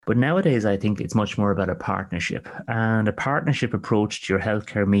But nowadays, I think it's much more about a partnership. And a partnership approach to your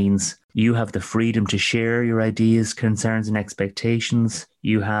healthcare means you have the freedom to share your ideas, concerns, and expectations.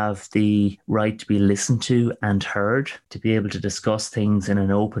 You have the right to be listened to and heard, to be able to discuss things in an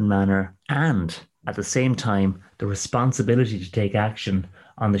open manner, and at the same time, the responsibility to take action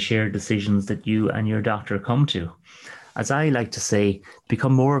on the shared decisions that you and your doctor come to. As I like to say,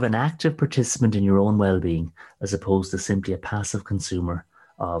 become more of an active participant in your own well-being, as opposed to simply a passive consumer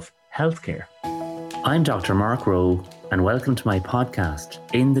of healthcare. I'm Dr. Mark Rowe, and welcome to my podcast,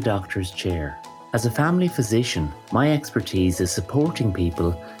 In the Doctor's Chair. As a family physician, my expertise is supporting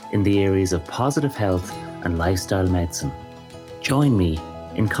people in the areas of positive health and lifestyle medicine. Join me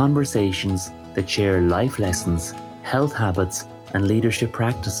in conversations that share life lessons, health habits, and leadership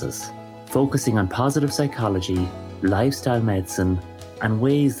practices, focusing on positive psychology, lifestyle medicine, and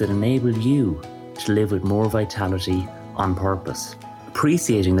ways that enable you to live with more vitality on purpose.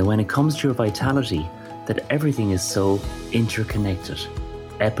 Appreciating that when it comes to your vitality, that everything is so interconnected.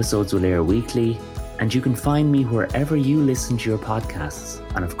 Episodes will air weekly, and you can find me wherever you listen to your podcasts,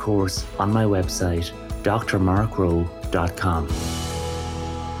 and of course on my website, drmarkrowe.com.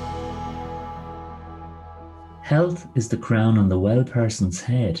 Health is the crown on the well person's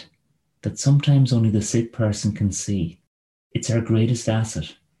head that sometimes only the sick person can see. It's our greatest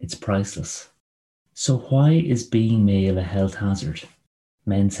asset. It's priceless. So why is being male a health hazard?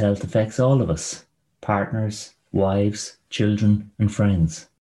 Men's health affects all of us: partners, wives, children, and friends.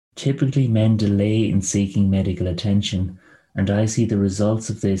 Typically, men delay in seeking medical attention, and I see the results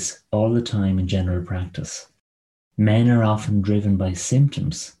of this all the time in general practice. Men are often driven by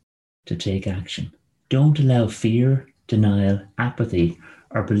symptoms to take action. Don't allow fear, denial, apathy,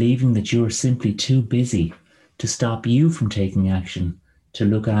 or believing that you're simply too busy to stop you from taking action to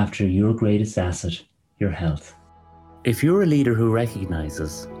look after your greatest asset, your health. If you're a leader who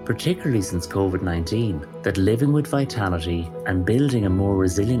recognises, particularly since COVID-19, that living with vitality and building a more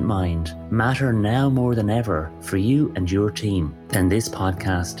resilient mind matter now more than ever for you and your team, then this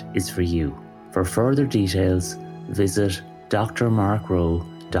podcast is for you. For further details, visit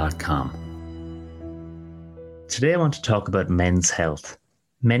drmarkrowe.com. Today I want to talk about men's health.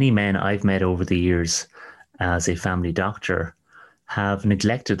 Many men I've met over the years as a family doctor have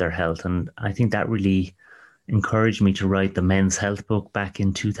neglected their health, and I think that really encouraged me to write the Men's Health book back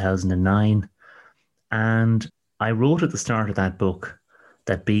in 2009. And I wrote at the start of that book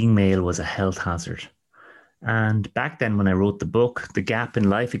that being male was a health hazard. And back then when I wrote the book, the gap in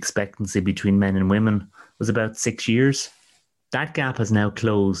life expectancy between men and women was about 6 years. That gap has now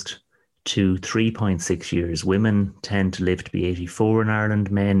closed to 3.6 years. Women tend to live to be 84 in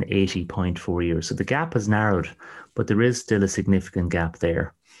Ireland, men 80.4 years. So the gap has narrowed, but there is still a significant gap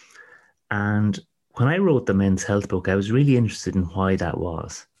there. And when I wrote the Men's Health book, I was really interested in why that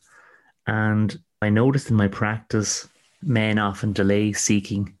was. And I noticed in my practice, men often delay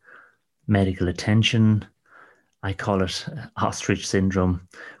seeking medical attention. I call it ostrich syndrome,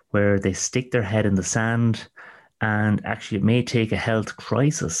 where they stick their head in the sand, and actually it may take a health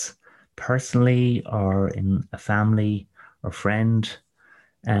crisis, personally or in a family or friend,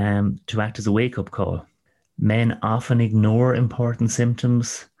 to act as a wake-up call. Men often ignore important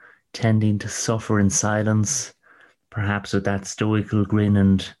symptoms, tending to suffer in silence, perhaps with that stoical grin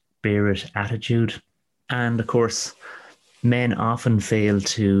and bear it attitude. And of course, men often fail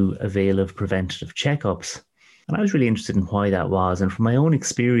to avail of preventative checkups. And I was really interested in why that was. And from my own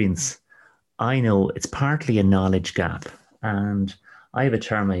experience, I know it's partly a knowledge gap. And I have a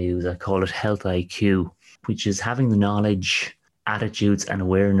term I use, I call it health IQ, which is having the knowledge, attitudes, and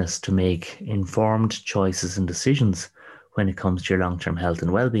awareness to make informed choices and decisions when it comes to your long-term health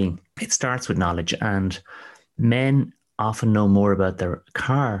and well-being. It starts with knowledge, and men often know more about their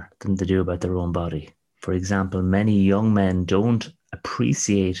car than they do about their own body. For example, many young men don't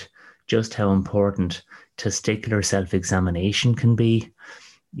appreciate just how important testicular self-examination can be.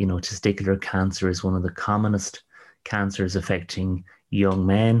 You know, testicular cancer is one of the commonest cancers affecting young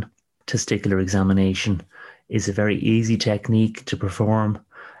men. Testicular examination is a very easy technique to perform.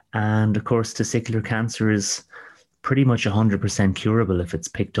 And of course, testicular cancer is pretty much 100% curable if it's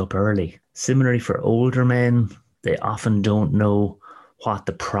picked up early. Similarly, for older men, they often don't know what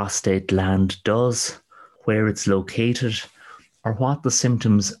the prostate gland does, where it's located, or what the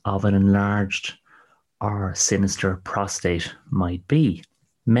symptoms of an enlarged or sinister prostate might be.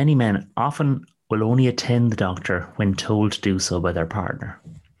 Many men often will only attend the doctor when told to do so by their partner.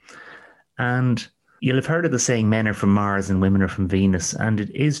 And you'll have heard of the saying, men are from Mars and women are from Venus. And it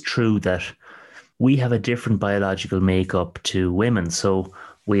is true that we have a different biological makeup to women. So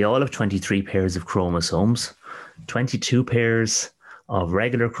we all have 23 pairs of chromosomes. 22 pairs of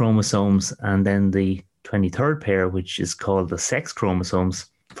regular chromosomes, and then the 23rd pair, which is called the sex chromosomes.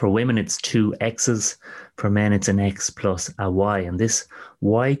 For women, it's two X's. For men, it's an X plus a Y. And this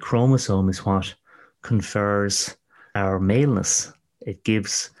Y chromosome is what confers our maleness. It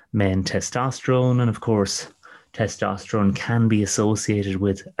gives men testosterone, and of course, testosterone can be associated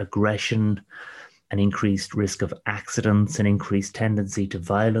with aggression, an increased risk of accidents, an increased tendency to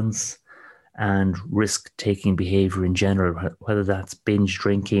violence, and risk-taking behavior in general, whether that's binge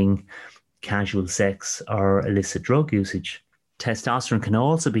drinking, casual sex, or illicit drug usage. Testosterone can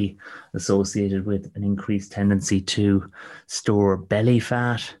also be associated with an increased tendency to store belly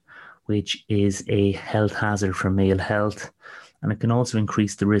fat, which is a health hazard for male health. And it can also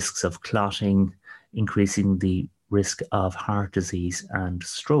increase the risks of clotting, increasing the risk of heart disease and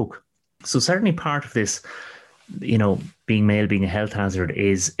stroke. So certainly part of this, being male being a health hazard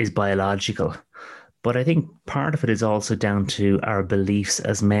is biological. But I think part of it is also down to our beliefs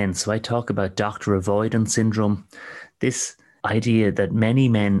as men. So I talk about doctor avoidance syndrome, this idea that many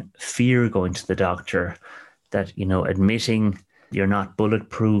men fear going to the doctor, that, admitting you're not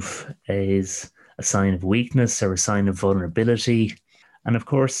bulletproof is a sign of weakness or a sign of vulnerability. And of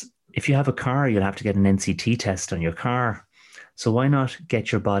course, if you have a car, you'll have to get an NCT test on your car. So why not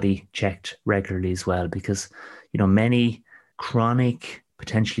get your body checked regularly as well? Because, many chronic,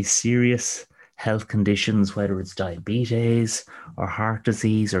 potentially serious health conditions, whether it's diabetes or heart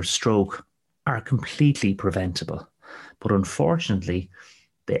disease or stroke, are completely preventable. But unfortunately,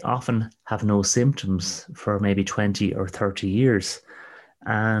 they often have no symptoms for maybe 20 or 30 years.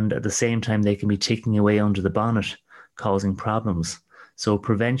 And at the same time, they can be ticking away under the bonnet, causing problems. So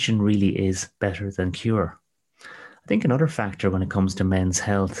prevention really is better than cure. I think another factor when it comes to men's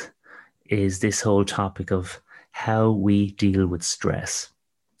health is this whole topic of how we deal with stress.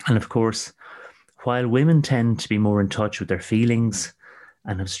 And of course, while women tend to be more in touch with their feelings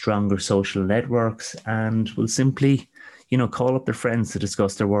and have stronger social networks and will simply, call up their friends to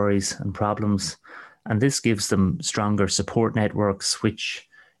discuss their worries and problems, and this gives them stronger support networks, which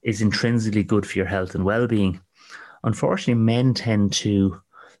is intrinsically good for your health and well-being. Unfortunately, men tend to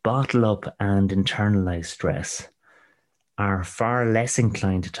bottle up and internalize stress, are far less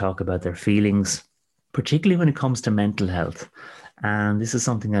inclined to talk about their feelings, particularly when it comes to mental health. And this is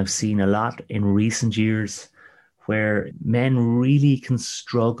something I've seen a lot in recent years, where men really can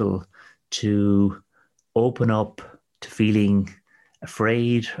struggle to open up to feeling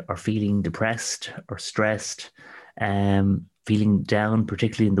afraid or feeling depressed or stressed, feeling down,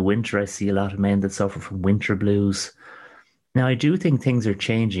 particularly in the winter. I see a lot of men that suffer from winter blues. Now, I do think things are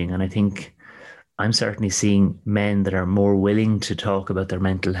changing, and I think I'm certainly seeing men that are more willing to talk about their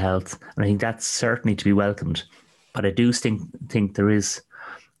mental health, and I think that's certainly to be welcomed. But I do think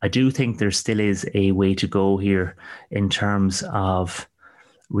there still is a way to go here in terms of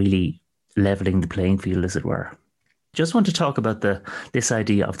really leveling the playing field, as it were. Just want to talk about this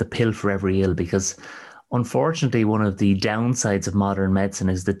idea of the pill for every ill, because unfortunately, one of the downsides of modern medicine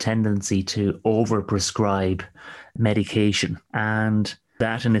is the tendency to overprescribe medication, and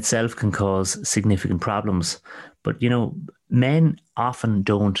that in itself can cause significant problems. But, men often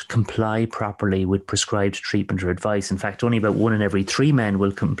don't comply properly with prescribed treatment or advice. In fact, only about 1 in every 3 men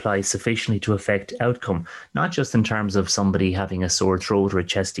will comply sufficiently to affect outcome, not just in terms of somebody having a sore throat or a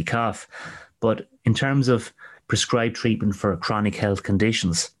chesty cough, but in terms of prescribed treatment for chronic health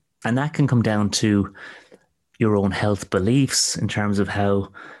conditions. And that can come down to your own health beliefs in terms of how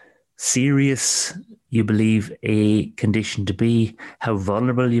serious you believe a condition to be, how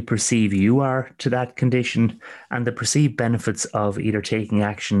vulnerable you perceive you are to that condition, and the perceived benefits of either taking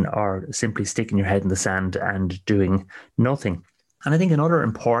action or simply sticking your head in the sand and doing nothing. And I think another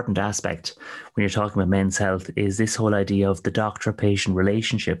important aspect when you're talking about men's health is this whole idea of the doctor-patient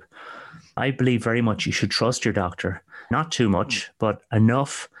relationship. I believe very much you should trust your doctor, not too much, but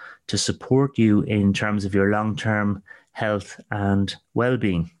enough to support you in terms of your long-term health and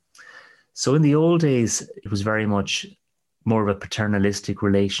well-being. So in the old days, it was very much more of a paternalistic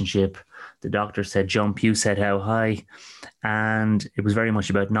relationship. The doctor said jump, you said how high. And it was very much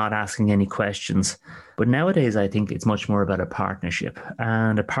about not asking any questions. But nowadays, I think it's much more about a partnership.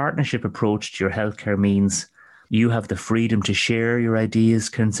 And a partnership approach to your healthcare means you have the freedom to share your ideas,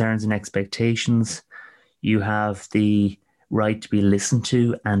 concerns, and expectations. You have the right to be listened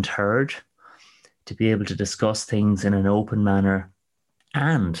to and heard, to be able to discuss things in an open manner,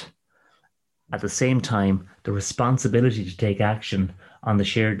 and at the same time, the responsibility to take action on the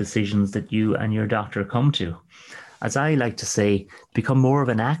shared decisions that you and your doctor come to. As I like to say, become more of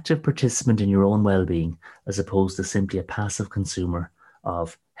an active participant in your own well-being, as opposed to simply a passive consumer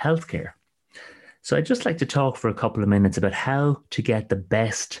of healthcare. So I'd just like to talk for a couple of minutes about how to get the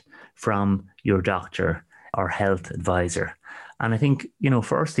best from your doctor or health advisor. And I think,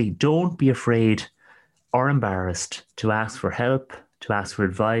 firstly, don't be afraid or embarrassed to ask for help, to ask for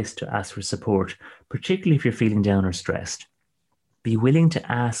advice, to ask for support, particularly if you're feeling down or stressed. Be willing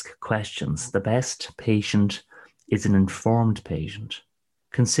to ask questions. The best patient is an informed patient.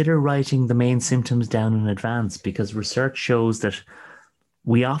 Consider writing the main symptoms down in advance, because research shows that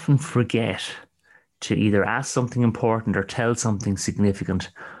we often forget to either ask something important or tell something significant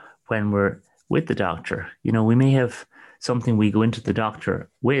when we're with the doctor. We may have something we go into the doctor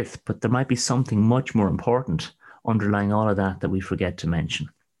with, but there might be something much more important underlying all of that we forget to mention.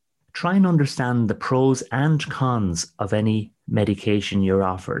 Try and understand the pros and cons of any medication you're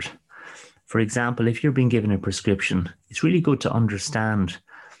offered. For example, if you're being given a prescription, it's really good to understand,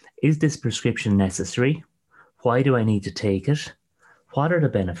 is this prescription necessary? Why do I need to take it? What are the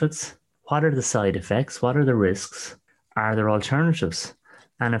benefits? What are the side effects? What are the risks? Are there alternatives?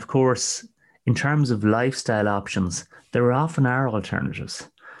 And of course, in terms of lifestyle options, there often are alternatives.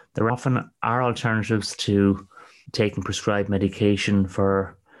 There often are alternatives to taking prescribed medication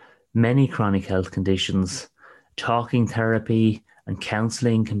for many chronic health conditions. Talking therapy and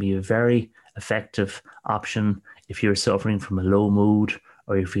counselling can be a very effective option if you're suffering from a low mood,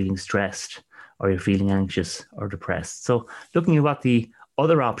 or you're feeling stressed, or you're feeling anxious or depressed. So looking at what the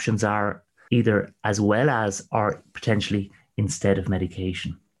other options are, either as well as or potentially instead of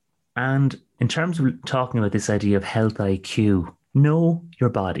medication. And in terms of talking about this idea of health IQ, know your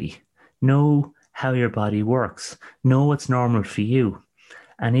body, know how your body works, know what's normal for you.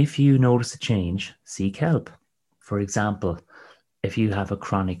 And if you notice a change, seek help. For example, if you have a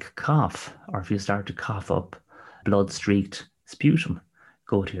chronic cough, or if you start to cough up blood-streaked sputum,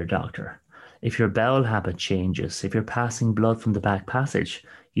 go to your doctor. If your bowel habit changes, if you're passing blood from the back passage,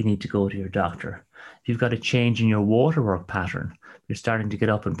 you need to go to your doctor. If you've got a change in your waterwork pattern, you're starting to get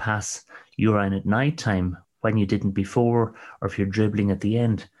up and pass urine at night time when you didn't before, or if you're dribbling at the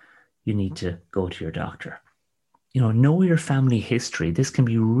end, you need to go to your doctor. Know your family history. This can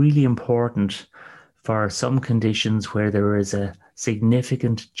be really important for some conditions where there is a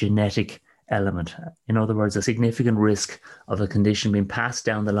significant genetic element. In other words, a significant risk of a condition being passed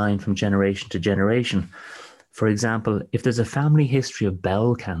down the line from generation to generation. For example, if there's a family history of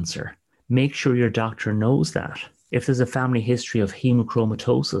bowel cancer, make sure your doctor knows that. If there's a family history of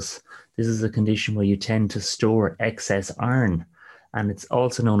hemochromatosis, this is a condition where you tend to store excess iron, and it's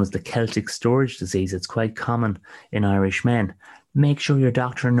also known as the Celtic storage disease. It's quite common in Irish men. Make sure your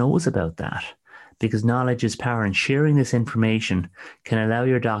doctor knows about that, because knowledge is power, and sharing this information can allow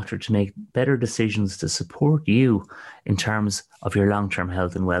your doctor to make better decisions to support you in terms of your long-term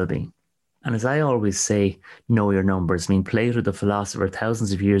health and well-being. And as I always say, know your numbers. Plato, the philosopher,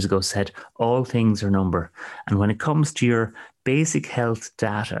 thousands of years ago said, all things are number. And when it comes to your basic health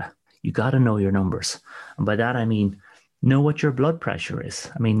data, you got to know your numbers. And by that, I mean, know what your blood pressure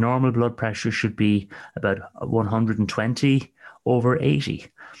is. Normal blood pressure should be about 120 over 80.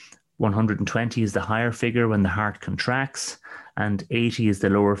 120 is the higher figure when the heart contracts, and 80 is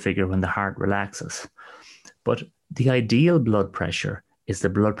the lower figure when the heart relaxes. But the ideal blood pressure is the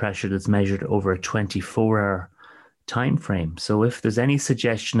blood pressure that's measured over a 24-hour time frame. So if there's any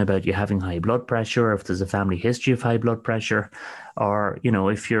suggestion about you having high blood pressure, or if there's a family history of high blood pressure, or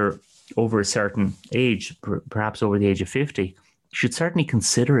if you're over a certain age, perhaps over the age of 50, you should certainly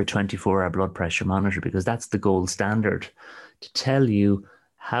consider a 24-hour blood pressure monitor, because that's the gold standard to tell you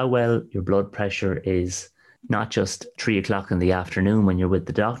how well your blood pressure is, not just 3 o'clock in the afternoon when you're with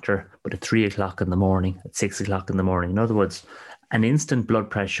the doctor, but at 3 o'clock in the morning, at 6 o'clock in the morning. In other words, an instant blood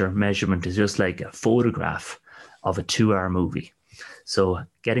pressure measurement is just like a photograph of a 2-hour movie. So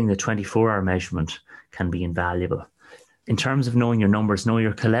getting the 24-hour measurement can be invaluable. In terms of knowing your numbers, know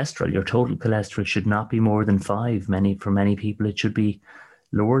your cholesterol. Your total cholesterol should not be more than 5. For many people, it should be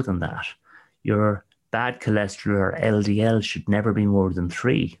lower than that. Your bad cholesterol, or LDL, should never be more than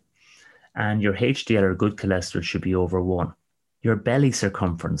 3. And your HDL, or good cholesterol, should be over 1. Your belly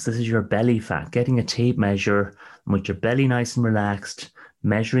circumference, this is your belly fat. Getting a tape measure with your belly nice and relaxed,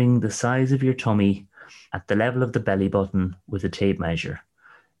 measuring the size of your tummy at the level of the belly button with a tape measure.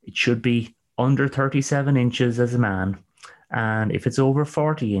 It should be under 37 inches as a man. And if it's over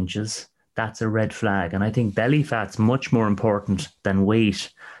 40 inches, that's a red flag. And I think belly fat's much more important than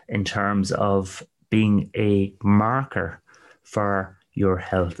weight in terms of being a marker for your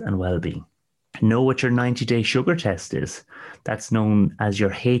health and well-being. Know what your 90-day sugar test is. That's known as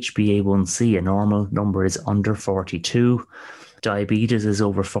your HbA1c. A normal number is under 42. Diabetes is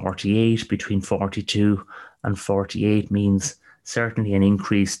over 48. Between 42 and 48 means certainly an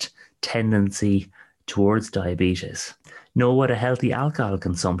increased tendency towards diabetes. Know what a healthy alcohol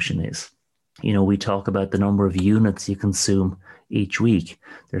consumption is. We talk about the number of units you consume each week.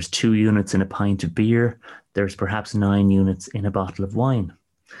 There's 2 units in a pint of beer. There's perhaps 9 units in a bottle of wine.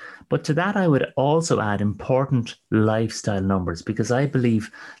 But to that, I would also add important lifestyle numbers, because I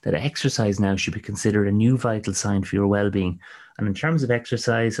believe that exercise now should be considered a new vital sign for your well-being. And in terms of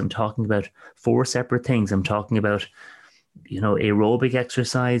exercise, I'm talking about 4 separate things. I'm talking about, aerobic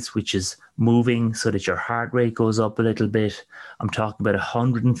exercise, which is moving so that your heart rate goes up a little bit. I'm talking about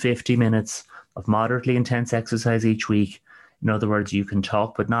 150 minutes of moderately intense exercise each week. In other words, you can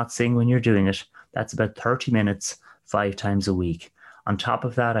talk but not sing when you're doing it. That's about 30 minutes, 5 times a week. On top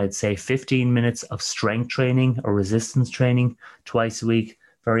of that, I'd say 15 minutes of strength training or resistance training twice a week.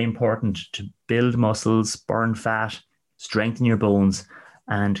 Very important to build muscles, burn fat, strengthen your bones,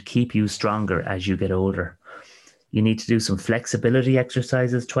 and keep you stronger as you get older. You need to do some flexibility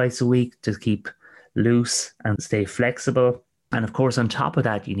exercises twice a week to keep loose and stay flexible. And of course, on top of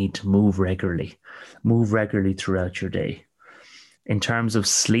that, you need to move regularly. Move regularly throughout your day. In terms of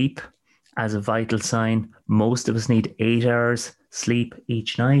sleep, as a vital sign, most of us need 8 hours sleep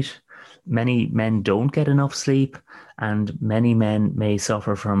each night. Many men don't get enough sleep, and many men may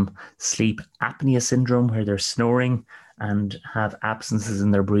suffer from sleep apnea syndrome, where they're snoring and have absences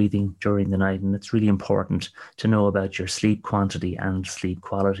in their breathing during the night. And it's really important to know about your sleep quantity and sleep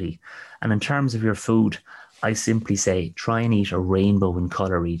quality. And in terms of your food, I simply say try and eat a rainbow in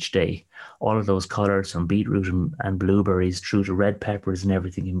colour each day. All of those colours, from beetroot and blueberries through to red peppers and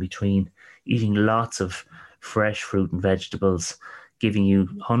everything in between. Eating lots of fresh fruit and vegetables, giving you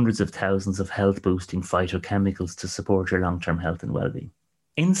hundreds of thousands of health-boosting phytochemicals to support your long-term health and well-being.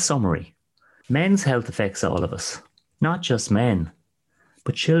 In summary, men's health affects all of us, not just men,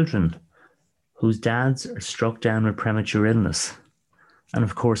 but children whose dads are struck down with premature illness. And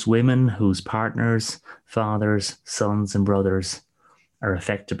of course, women whose partners, fathers, sons and brothers are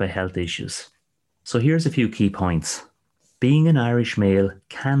affected by health issues. So here's a few key points. Being an Irish male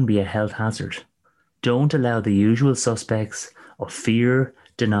can be a health hazard. Don't allow the usual suspects of fear,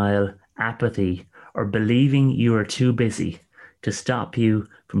 denial, apathy, or believing you are too busy to stop you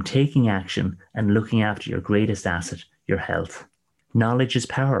from taking action and looking after your greatest asset, your health. Knowledge is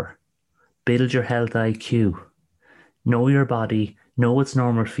power. Build your health IQ. Know your body, know what's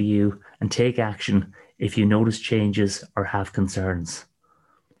normal for you, and take action if you notice changes or have concerns.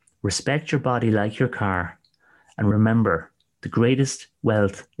 Respect your body like your car, and remember, the greatest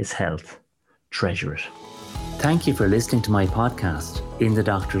wealth is health. Treasure it. Thank you for listening to my podcast, In the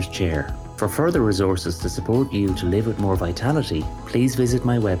Doctor's Chair. For further resources to support you to live with more vitality, please visit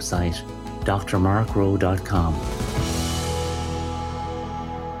my website, drmarkrowe.com.